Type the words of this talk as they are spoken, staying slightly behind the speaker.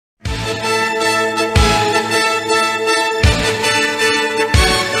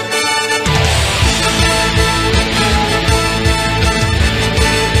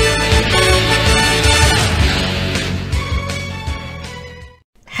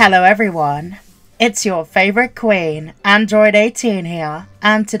Hello everyone, it's your favourite queen, Android 18 here,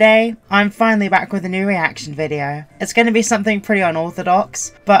 and today I'm finally back with a new reaction video. It's going to be something pretty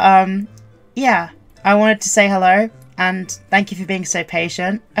unorthodox, but yeah, I wanted to say hello, and thank you for being so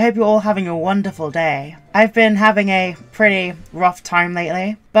patient. I hope you're all having a wonderful day. I've been having a pretty rough time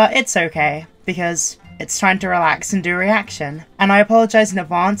lately, but it's okay, because it's time to relax and do a reaction. And I apologise in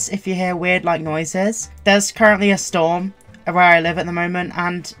advance if you hear weird noises. There's currently a storm where I live at the moment,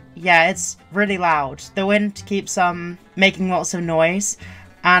 and yeah, it's really loud. The wind keeps making lots of noise,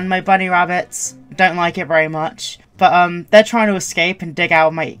 and my bunny rabbits don't like it very much. But they're trying to escape and dig out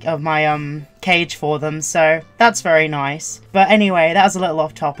of my cage for them, so that's very nice. But anyway, that was a little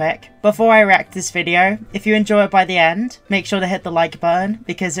off topic. Before I react to this video, if you enjoy it by the end, make sure to hit the like button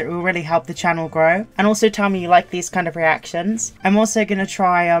because it will really help the channel grow. And also tell me you like these kind of reactions. I'm also gonna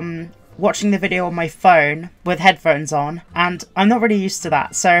try watching the video on my phone with headphones on, and I'm not really used to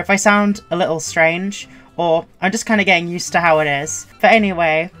that, so if I sound a little strange, or I'm just kind of getting used to how it is. But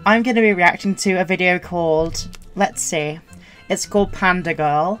anyway, I'm going to be reacting to a video called, let's see, it's called Panda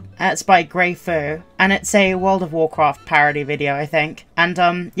Girl, and it's by Greyfoo, and it's a World of Warcraft parody video, I think.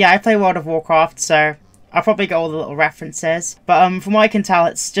 And yeah, I play World of Warcraft, so I'll probably get all the little references, but from what I can tell,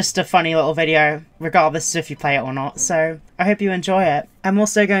 it's just a funny little video, regardless if you play it or not, so I hope you enjoy it. I'm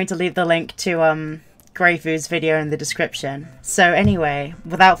also going to leave the link to Greyfoo's video in the description. So anyway,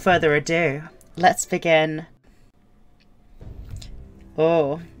 without further ado, let's begin.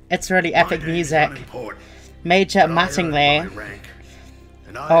 Oh, it's really epic music. Major Mattingly.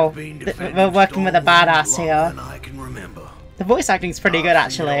 Oh, we're working with a badass here. The voice acting's pretty good,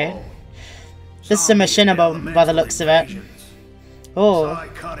 actually. This is a machinima by the looks of it. Oh.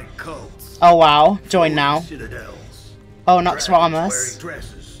 Oh wow. Join now. Oh, Nox Ramus.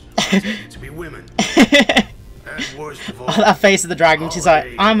 Oh, that face of the dragon. She's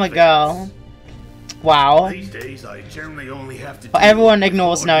like, I'm a girl. Wow. But everyone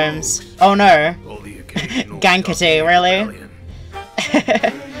ignores gnomes. Oh no. Gankity, really?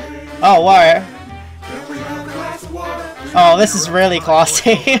 Oh, whoa. Oh, this is really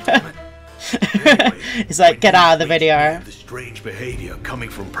classy. He's like, get out of the video. The strange behavior coming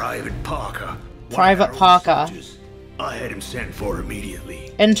from Private Parker. Private Parker. I had him sent for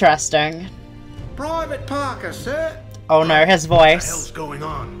immediately. Interesting. Private Parker, sir. Oh no, his voice. What the hell's going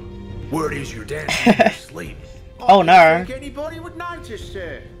on? Word is you're dancing in your sleep. Oh no. I don't think anybody would notice,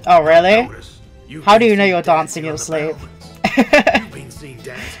 sir. Oh really? How do you know you're dancing in your sleep? You've been seen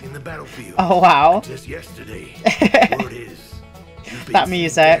dancing in the battlefield. Oh wow. Just yesterday. Word is that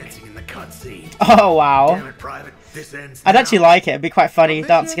music. Oh wow. Damn it, Private. This ends I'd now. actually like it. It'd be quite funny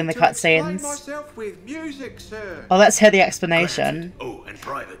dancing in the cutscenes. Oh, let's hear the explanation. Oh, and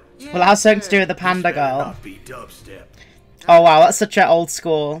Private. Well, it has something to do with the Panda Girl. Not be dubstep. Oh wow, that's such an old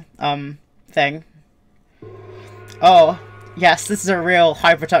school thing. Oh, yes, this is a real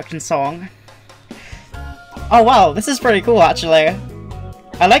high production song. Oh wow, this is pretty cool actually.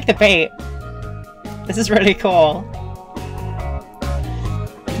 I like the beat. This is really cool.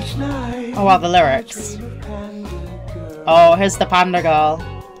 Oh wow, the lyrics. Oh, here's the Panda Girl.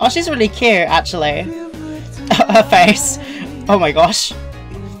 Oh, she's really cute actually. Her face. Oh my gosh.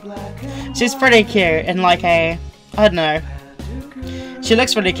 She's pretty cute in like a, I don't know. She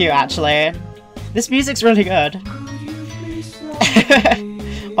looks really cute actually. This music's really good.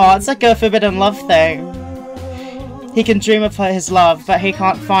 Oh, it's like a forbidden love thing. He can dream of her, his love, but he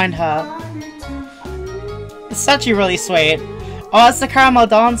can't find her. It's actually really sweet. Oh, it's the caramel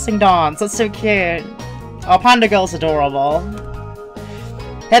dancing dance. That's so cute. Oh, Panda Girl's adorable.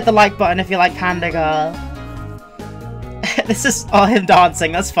 Hit the like button if you like Panda Girl. This is all him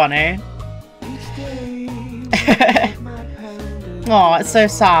dancing. That's funny. Oh, it's so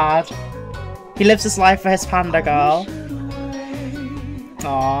sad. He lives his life for his Panda Girl.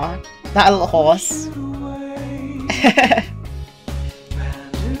 Aw, that little horse.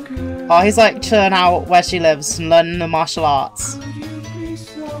 Oh, he's like chilling out where she lives and learning the martial arts.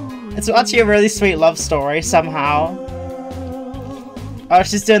 It's actually a really sweet love story somehow. Oh,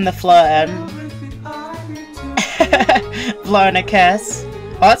 she's doing the flirting. Blowing a kiss.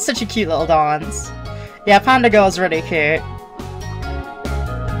 Oh, that's such a cute little dance. Yeah, Panda Girl's really cute.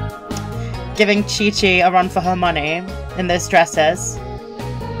 Giving Chi-Chi a run for her money in those dresses.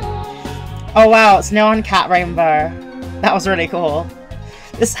 Oh wow, it's Neon Cat Rainbow. That was really cool.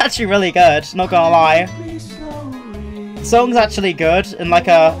 This is actually really good, not gonna lie. The song's actually good in like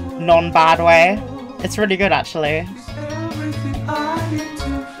a non-bad way. It's really good actually.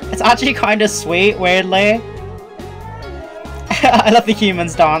 It's actually kind of sweet, weirdly. I love the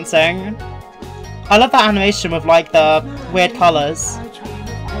humans dancing. I love that animation with like the weird colours.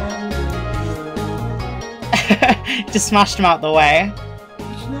 Just smashed him out the way.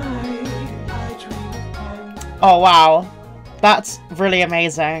 Oh wow, that's really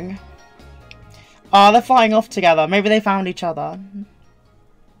amazing. Oh, they're flying off together. Maybe they found each other.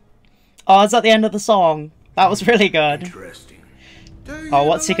 Oh, it's at the end of the song. That was really good. Interesting. Oh,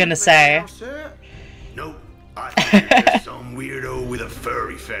 what's he gonna say? Nope. I think there's some weirdo with a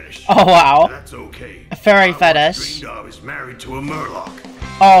furry fetish. Oh wow. That's okay. A furry fetish. Dreamed I was married to a Murloc.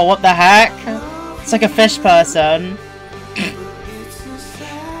 Oh, what the heck? It's like a fish person.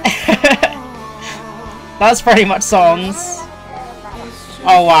 That's pretty much songs.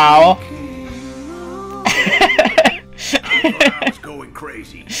 Oh wow. I was going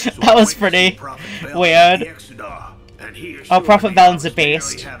crazy, so That was pretty weird. Oh, Prophet Velen's a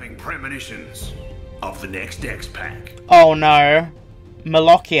beast. Having premonitions of the next X pack. Oh no.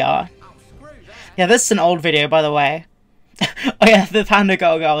 Malokia. Yeah, this is an old video, by the way. Oh yeah, the Panda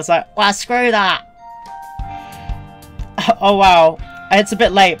Girl was like, wow, screw that. Oh wow. It's a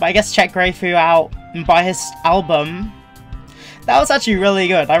bit late, but I guess check Greyfoo out and buy his album. That was actually really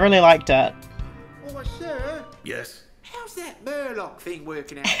good. I really liked it. Oh, sir. Yes. How's that Murloc thing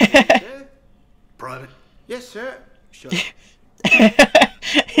working out for you, sir? Private. Yes, sir. Shut up.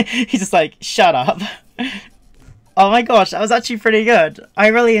 He's just like, shut up. Oh my gosh, that was actually pretty good. I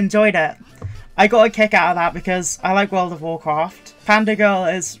really enjoyed it. I got a kick out of that because I like World of Warcraft. Panda Girl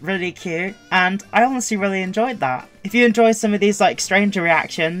is really cute, and I honestly really enjoyed that. If you enjoy some of these like stranger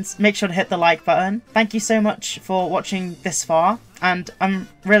reactions, make sure to hit the like button. Thank you so much for watching this far, and I'm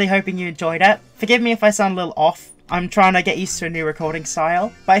really hoping you enjoyed it. Forgive me if I sound a little off. I'm trying to get used to a new recording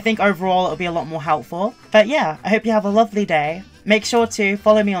style, but I think overall it'll be a lot more helpful. But yeah, I hope you have a lovely day. Make sure to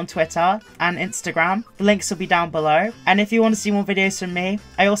follow me on Twitter and Instagram. The links will be down below. And if you want to see more videos from me,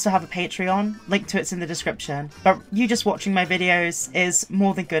 I also have a Patreon. Link to it's in the description. But you just watching my videos is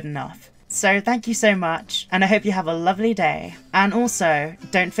more than good enough. So thank you so much, and I hope you have a lovely day. And also,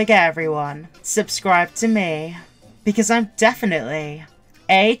 don't forget everyone, subscribe to me, because I'm definitely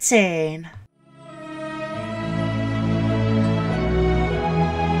 18.